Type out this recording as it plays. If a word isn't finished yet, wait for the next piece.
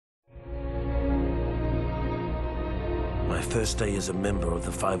My first day as a member of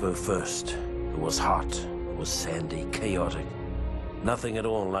the 501st. It was hot, it was sandy, chaotic. Nothing at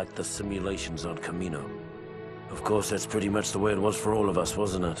all like the simulations on Camino. Of course, that's pretty much the way it was for all of us,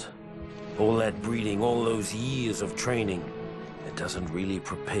 wasn't it? All that breeding, all those years of training. It doesn't really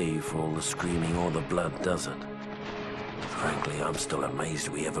prepare you for all the screaming or the blood, does it? Frankly, I'm still amazed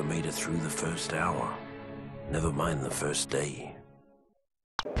we ever made it through the first hour. Never mind the first day.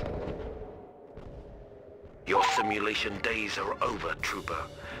 Your simulation days are over, Trooper.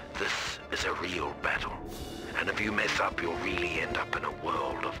 This is a real battle. And if you mess up, you'll really end up in a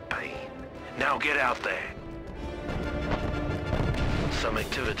world of pain. Now get out there. Some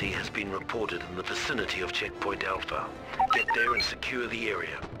activity has been reported in the vicinity of Checkpoint Alpha. Get there and secure the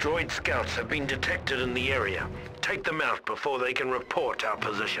area. Droid scouts have been detected in the area. Take them out before they can report our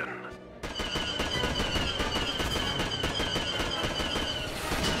position.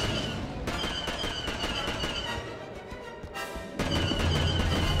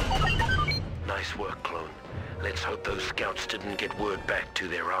 Nice work, clone. Let's hope those scouts didn't get word back to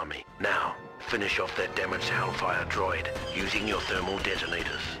their army. Now, finish off that damaged Hellfire droid using your thermal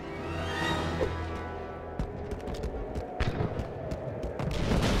detonators.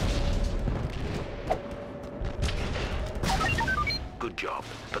 Good job,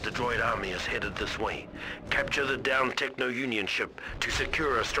 but the droid army is headed this way. Capture the downed Techno-Union ship to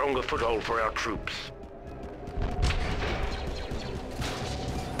secure a stronger foothold for our troops.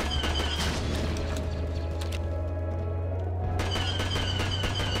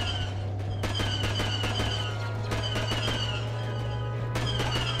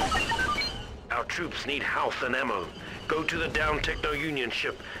 Troops need health and ammo. Go to the downed Techno-Union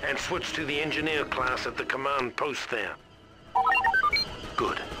ship and switch to the engineer class at the command post there.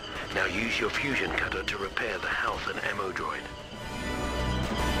 Good. Now use your fusion cutter to repair the health and ammo droid.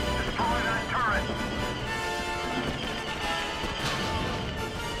 Destroy that turret!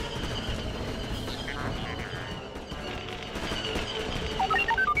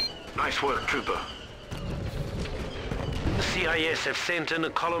 Nice work, Trooper. The CIS have sent in a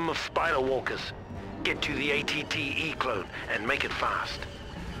column of spider walkers. Get to the ATTE clone and make it fast.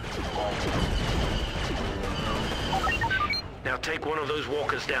 Now take one of those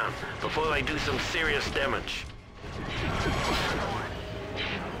walkers down before they do some serious damage.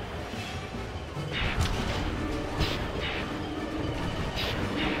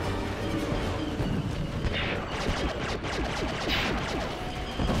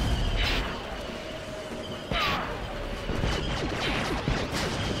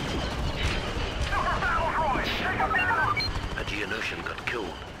 Got killed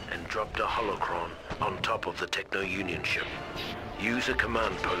and dropped a holocron on top of the Techno-Union ship. Use a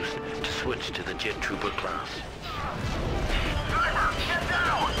command post to switch to the Jet Trooper class. Sniper, get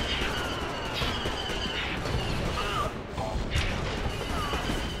down!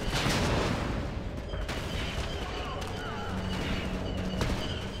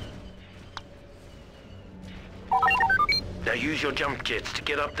 Now use your jump jets to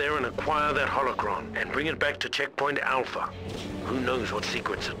get up there and acquire that holocron and bring it back to Checkpoint Alpha. Who knows what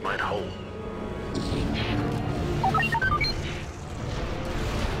secrets it might hold.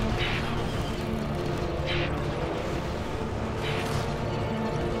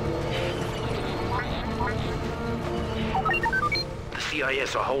 The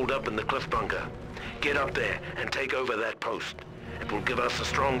CIS are holed up in the cliff bunker. Get up there and take over that post. It will give us a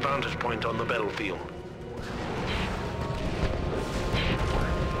strong vantage point on the battlefield.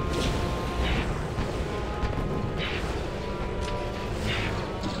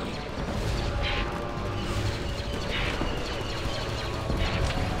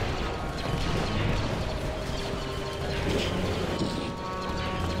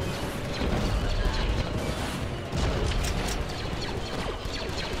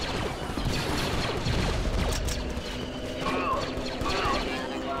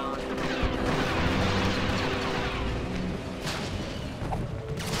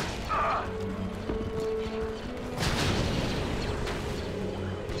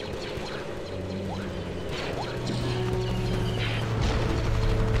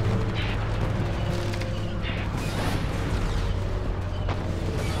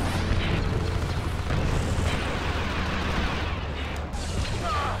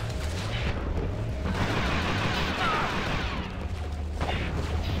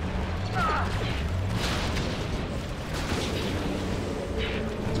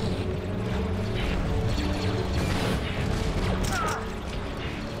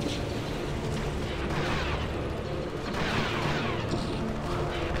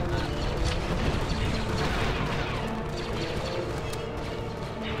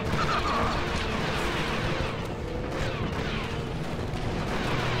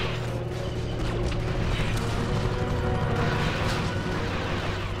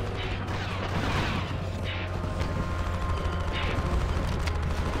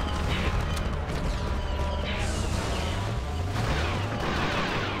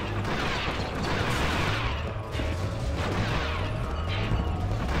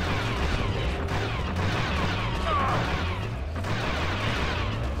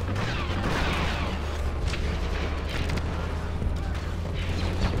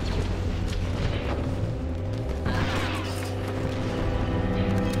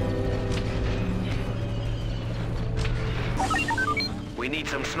 need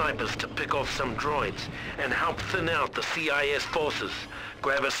some snipers to pick off some droids and help thin out the CIS forces.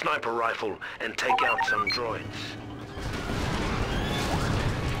 Grab a sniper rifle and take out some droids.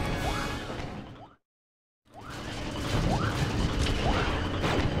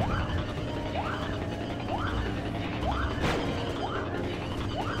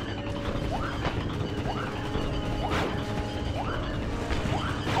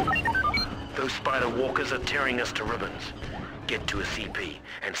 Those spider walkers are tearing us to ribbons. Get to a CP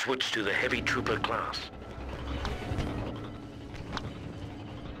and switch to the heavy trooper class.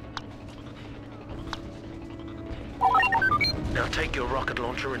 Now take your rocket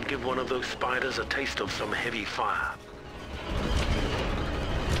launcher and give one of those spiders a taste of some heavy fire.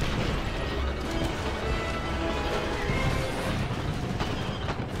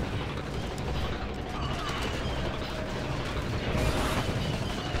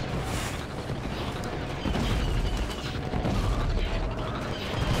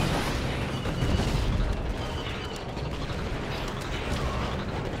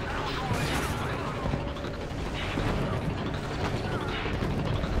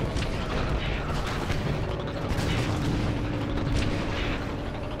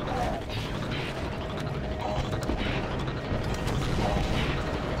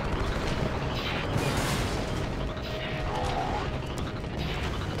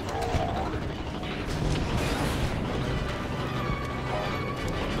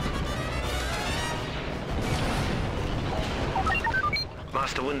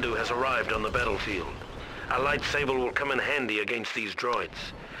 Master Windu has arrived on the battlefield. A lightsaber will come in handy against these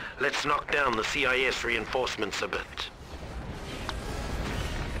droids. Let's knock down the CIS reinforcements a bit.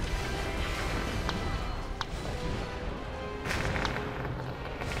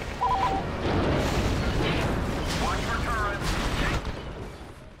 Watch for turrets.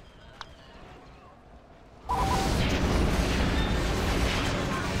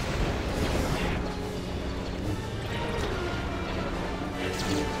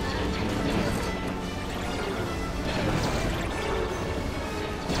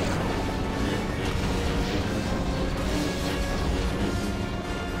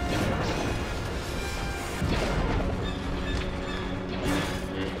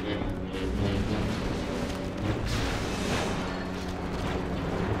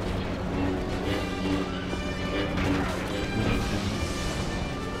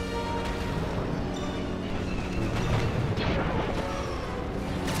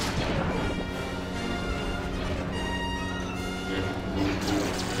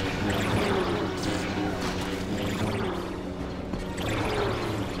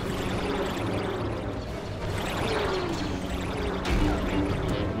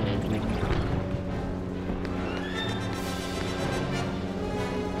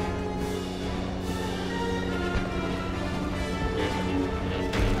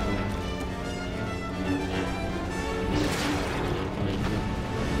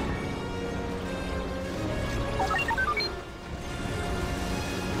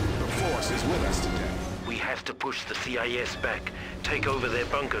 Is with us today. We have to push the CIS back, take over their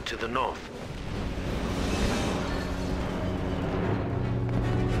bunker to the north.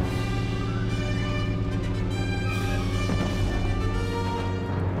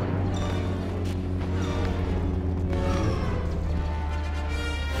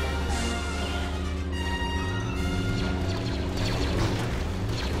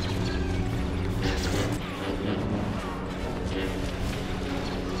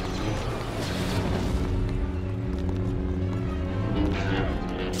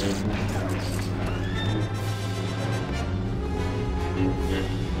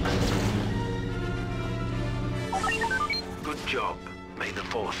 Good job. May the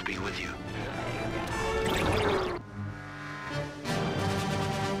Force be with you.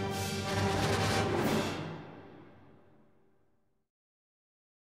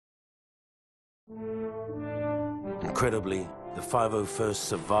 Incredibly, the 501st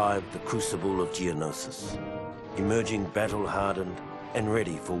survived the crucible of Geonosis, emerging battle-hardened and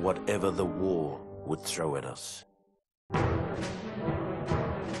ready for whatever the war would throw at us.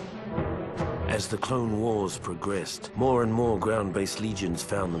 As the Clone Wars progressed, more and more ground-based legions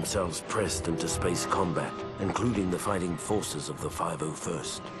found themselves pressed into space combat, including the fighting forces of the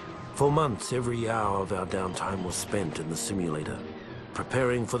 501st. For months, every hour of our downtime was spent in the simulator,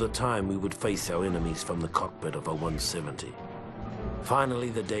 preparing for the time we would face our enemies from the cockpit of a 170. Finally,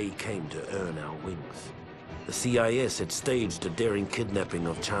 the day came to earn our wings. The CIS had staged a daring kidnapping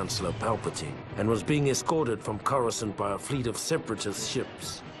of Chancellor Palpatine and was being escorted from Coruscant by a fleet of separatist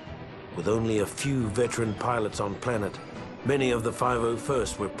ships. With only a few veteran pilots on planet, many of the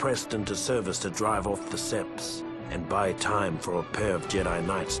 501st were pressed into service to drive off the Seps and buy time for a pair of Jedi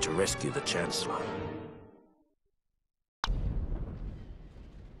Knights to rescue the Chancellor.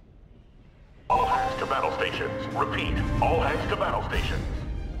 All hands to battle stations. Repeat, all hands to battle stations.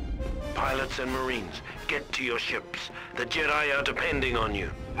 Pilots and Marines, get to your ships. The Jedi are depending on you.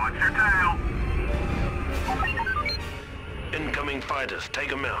 Watch your tail. Incoming fighters, take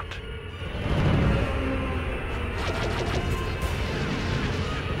them out.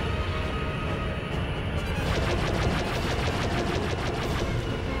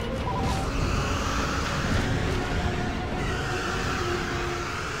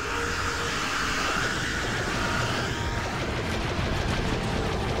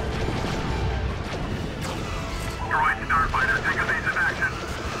 Droid starfighter, take evasive action.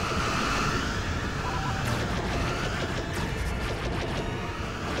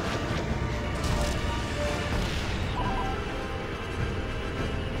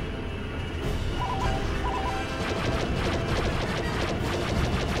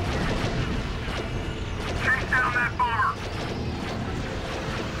 Chase down that bomber.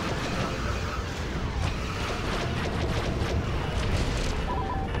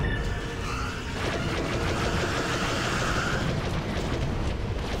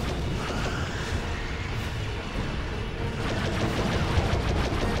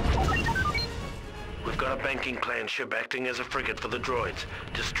 We've got a banking clan ship acting as a frigate for the droids.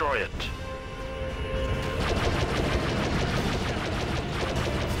 Destroy it.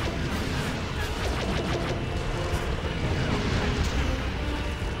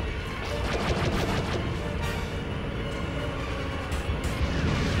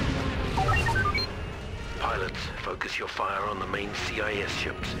 Pilots, focus your fire on the main CIS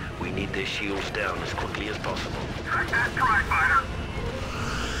ships. We need their shields down as quickly as possible. Track that droid fighter.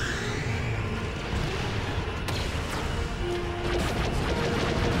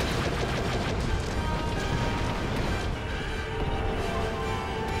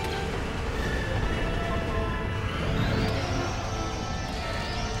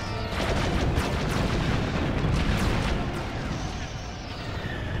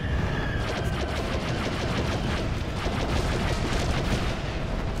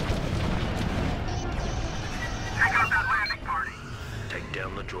 Take out that landing party. Take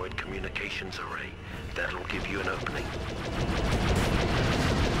down the droid communications array. That'll give you an opening.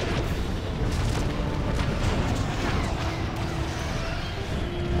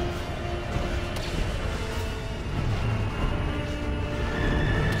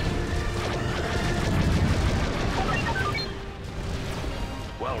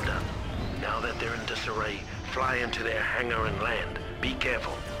 Well done. Now that they're in disarray, fly into their hangar and land. Be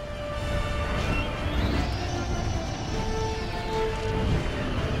careful.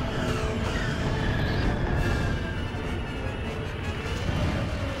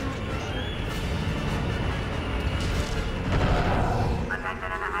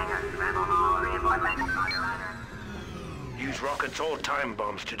 Use rockets or time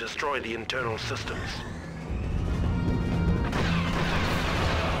bombs to destroy the internal systems.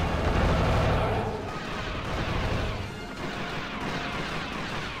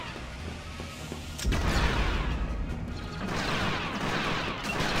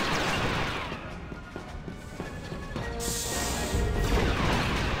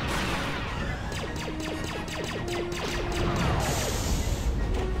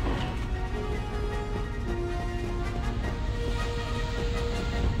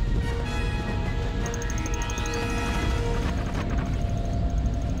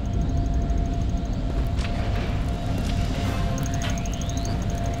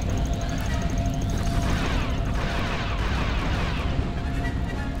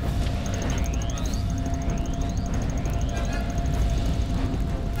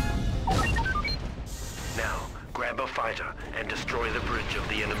 Grab a fighter and destroy the bridge of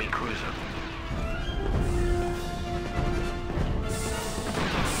the enemy cruiser.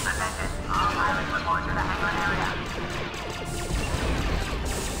 Attention, all pilots report to the hangar area.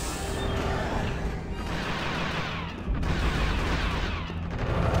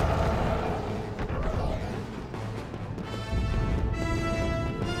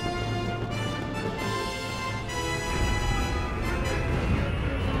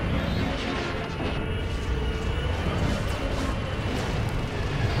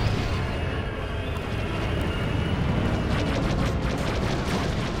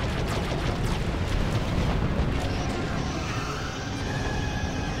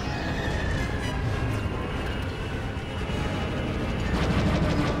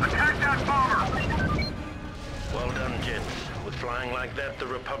 Flying like that, the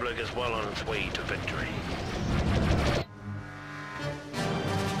Republic is well on its way to victory.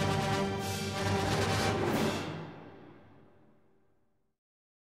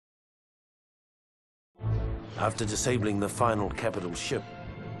 After disabling the final capital ship,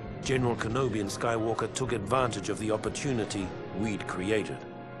 General Kenobi and Skywalker took advantage of the opportunity we'd created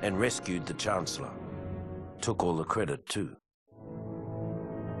and rescued the Chancellor. Took all the credit, too.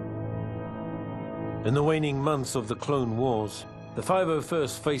 In the waning months of the Clone Wars, the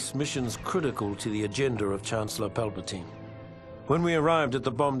 501st faced missions critical to the agenda of Chancellor Palpatine. When we arrived at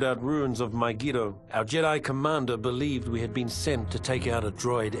the bombed-out ruins of Megiddo, our Jedi commander believed we had been sent to take out a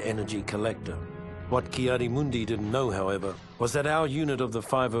droid energy collector. What Ki-Adi-Mundi didn't know, however, was that our unit of the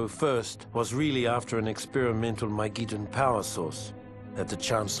 501st was really after an experimental Megiddan power source that the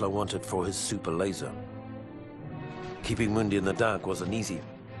Chancellor wanted for his super laser. Keeping Mundi in the dark wasn't easy.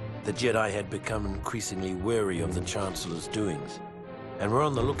 The Jedi had become increasingly wary of the Chancellor's doings, and were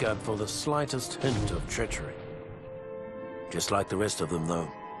on the lookout for the slightest hint of treachery. Just like the rest of them,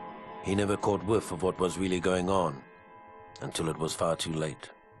 though, he never caught whiff of what was really going on until it was far too late.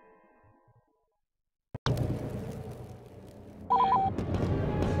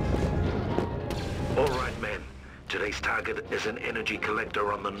 All right, men. Today's target is an energy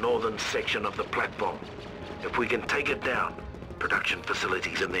collector on the northern section of the platform. If we can take it down, production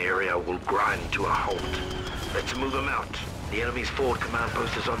facilities in the area will grind to a halt. Let's move them out. The enemy's forward command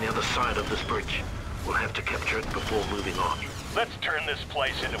post is on the other side of this bridge. We'll have to capture it before moving on. Let's turn this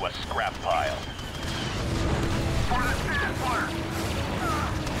place into a scrap pile. For the Chancellor!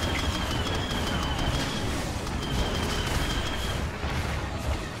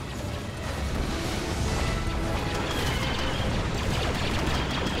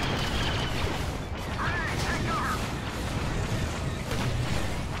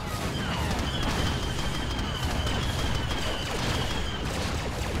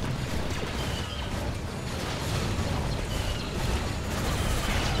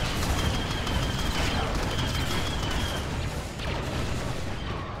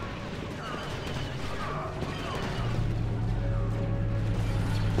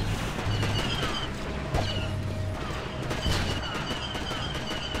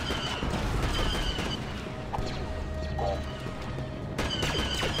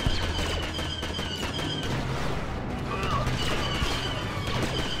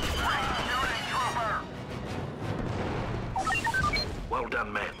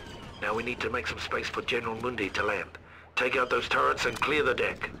 Man. Now we need to make some space for General Mundi to land. Take out those turrets and clear the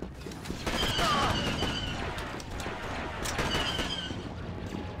deck.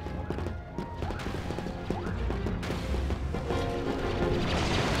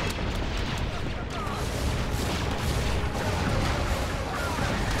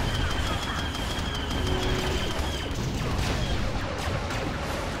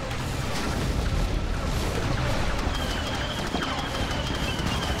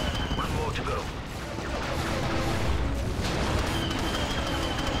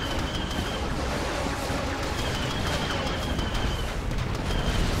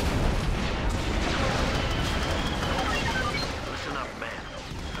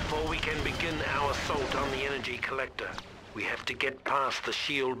 Collector. We have to get past the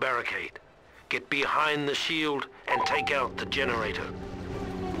shield barricade. Get behind the shield and take out the generator.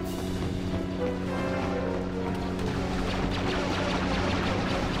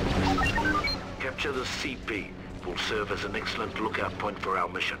 Capture the CP. It will serve as an excellent lookout point for our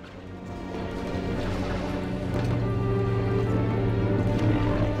mission.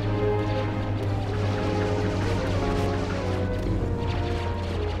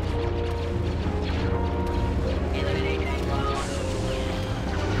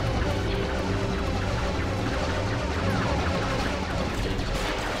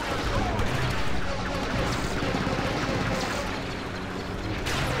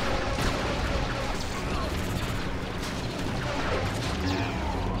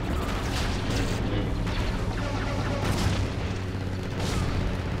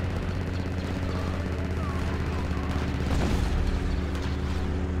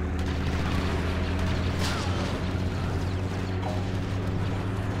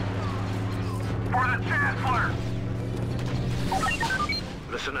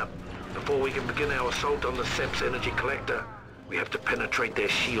 Listen up. Before we can begin our assault on the SEP's energy collector, we have to penetrate their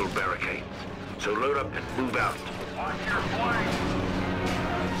shield barricades. So load up and move out. Watch your flank!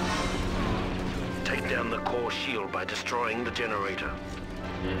 Take down the core shield by destroying the generator.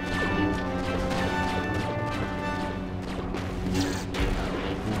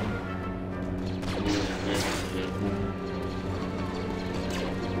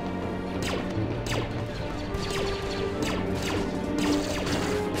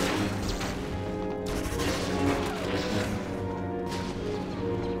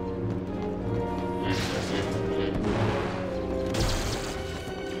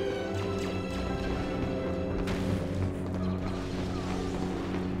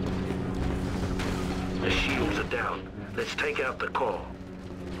 down. Let's take out the core.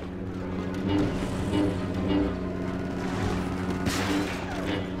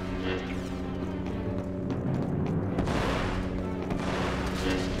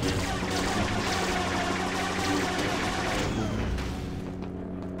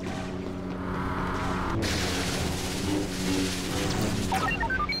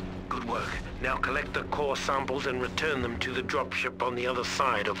 Good work. Now collect the core samples and return them to the dropship on the other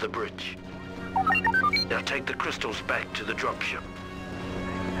side of the bridge. Now take the crystals back to the dropship.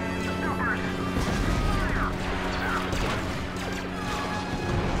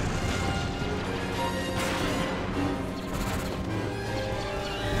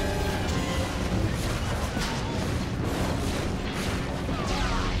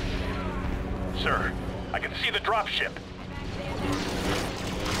 Sir, I can see the dropship.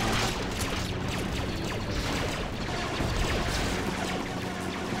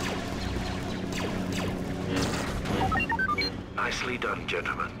 Nicely done,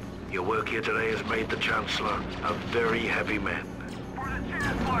 gentlemen. Your work here today has made the Chancellor a very happy man. For the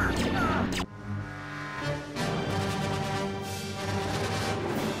Chancellor!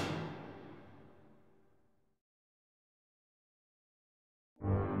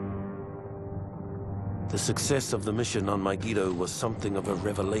 The success of the mission on Megiddo was something of a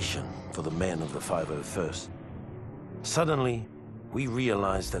revelation for the men of the 501st. Suddenly, we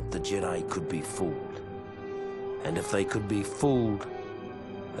realized that the Jedi could be fooled. And if they could be fooled,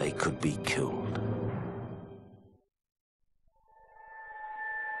 they could be killed.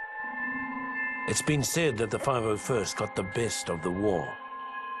 It's been said that the 501st got the best of the war.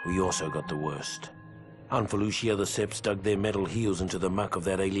 We also got the worst. On Felucia, the Seps dug their metal heels into the muck of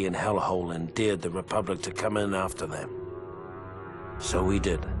that alien hellhole and dared the Republic to come in after them. So we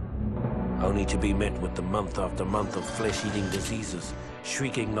did, only to be met with the month after month of flesh-eating diseases,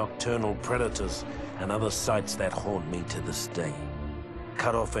 shrieking nocturnal predators, and other sights that haunt me to this day.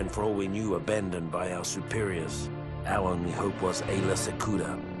 Cut off and for all we knew, abandoned by our superiors. Our only hope was Ayla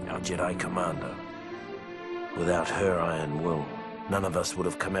Secura, our Jedi commander. Without her iron will, none of us would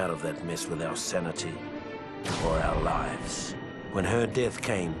have come out of that mess with our sanity or our lives. When her death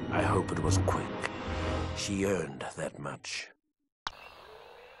came, I hope it was quick. She earned that much.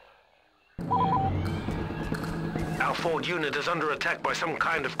 Our forward unit is under attack by some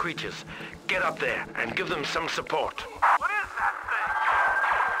kind of creatures. Get up there and give them some support. What is that thing?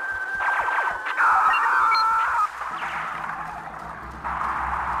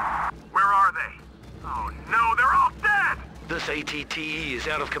 Where are they? Oh no, they're all dead! This ATTE is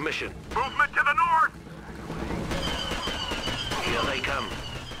out of commission. Movement to the north! Here they come.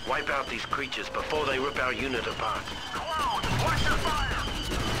 Wipe out these creatures before they rip our unit apart. Clone, watch your fire!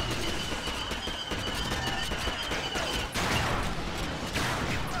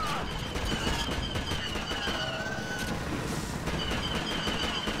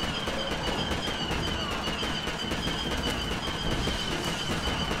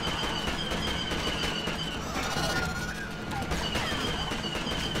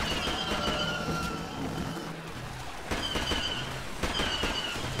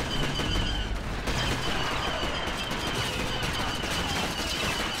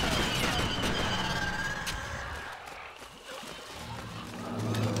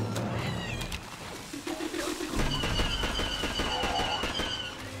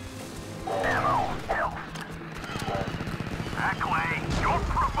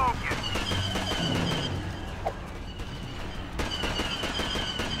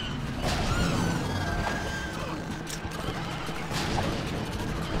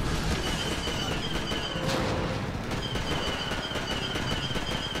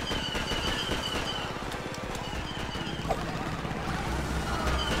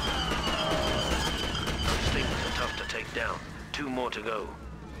 Down. 2 more to go.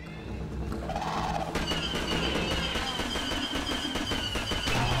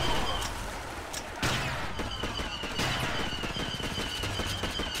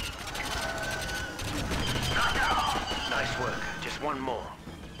 Nice work. Just 1 more.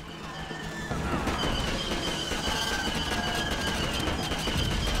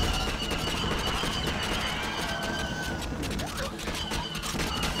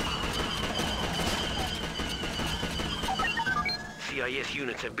 CIS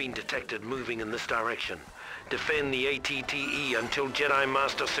units have been detected moving in this direction. Defend the ATTE until Jedi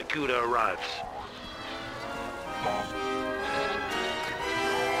Master Secura arrives.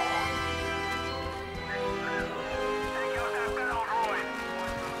 Take out that battle droid!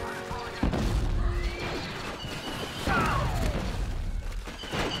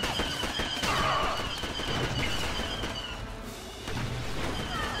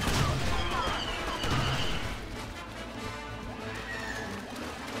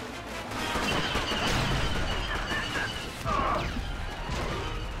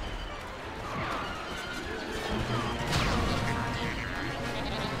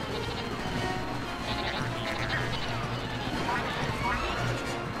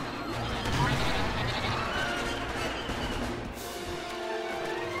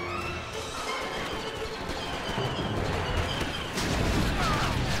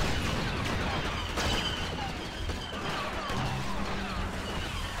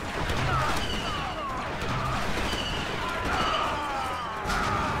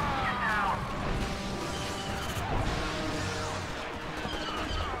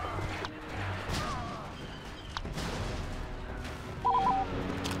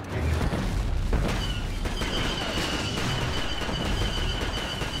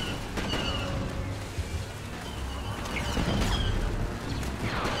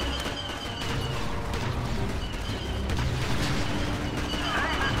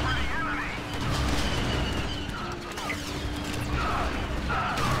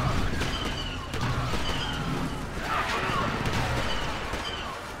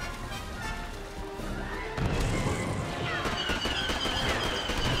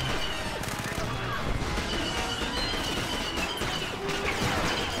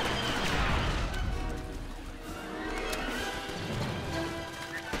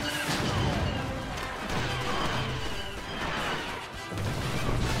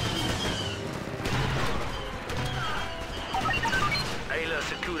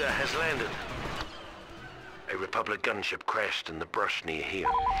 Sakura has landed. A Republic gunship crashed in the brush near here.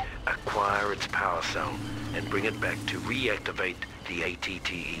 Acquire its power cell and bring it back to reactivate the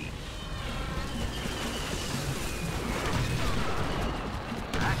ATTE.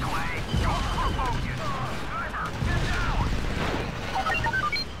 That way. Go for focus. Driver, get down.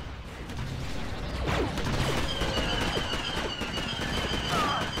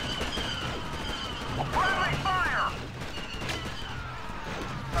 Friendly fire.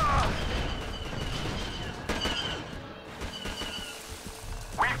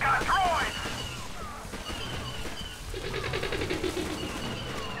 We've got droids.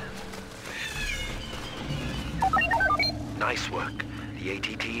 Nice work. The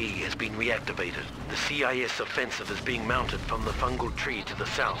ATTE has been reactivated. The CIS offensive is being mounted from the fungal tree to the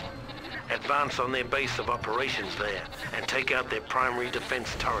south. Advance on their base of operations there and take out their primary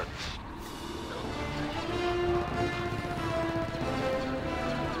defense turrets.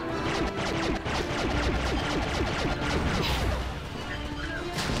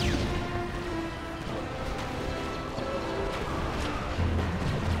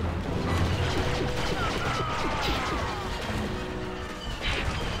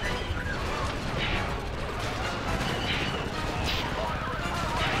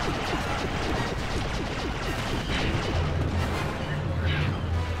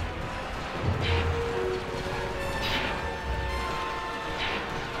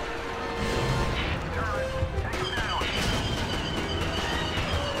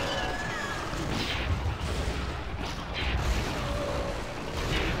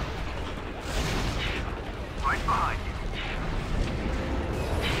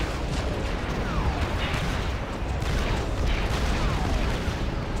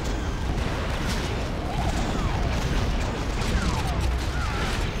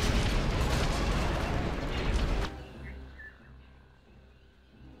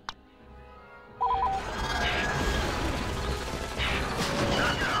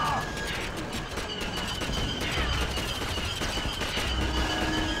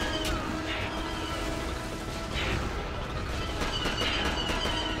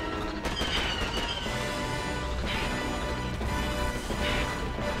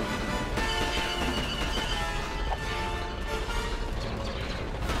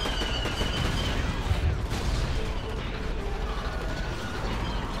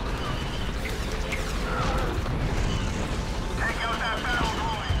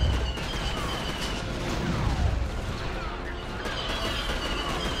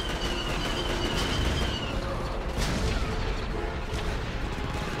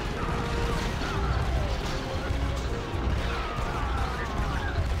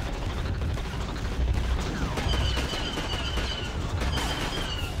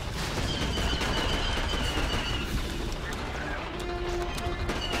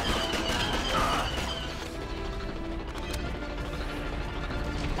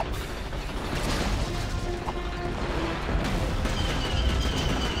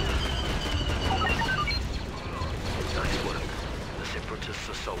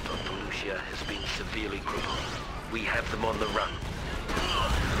 Has been severely crippled. We have them on the run.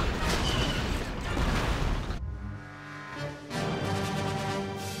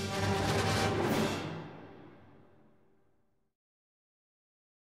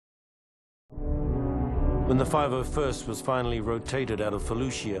 When the 501st was finally rotated out of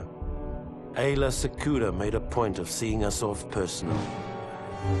Felucia, Ayla Sakura made a point of seeing us off personally,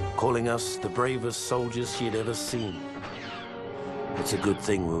 calling us the bravest soldiers she had ever seen. It's a good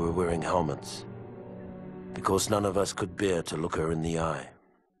thing we were wearing helmets, because none of us could bear to look her in the eye.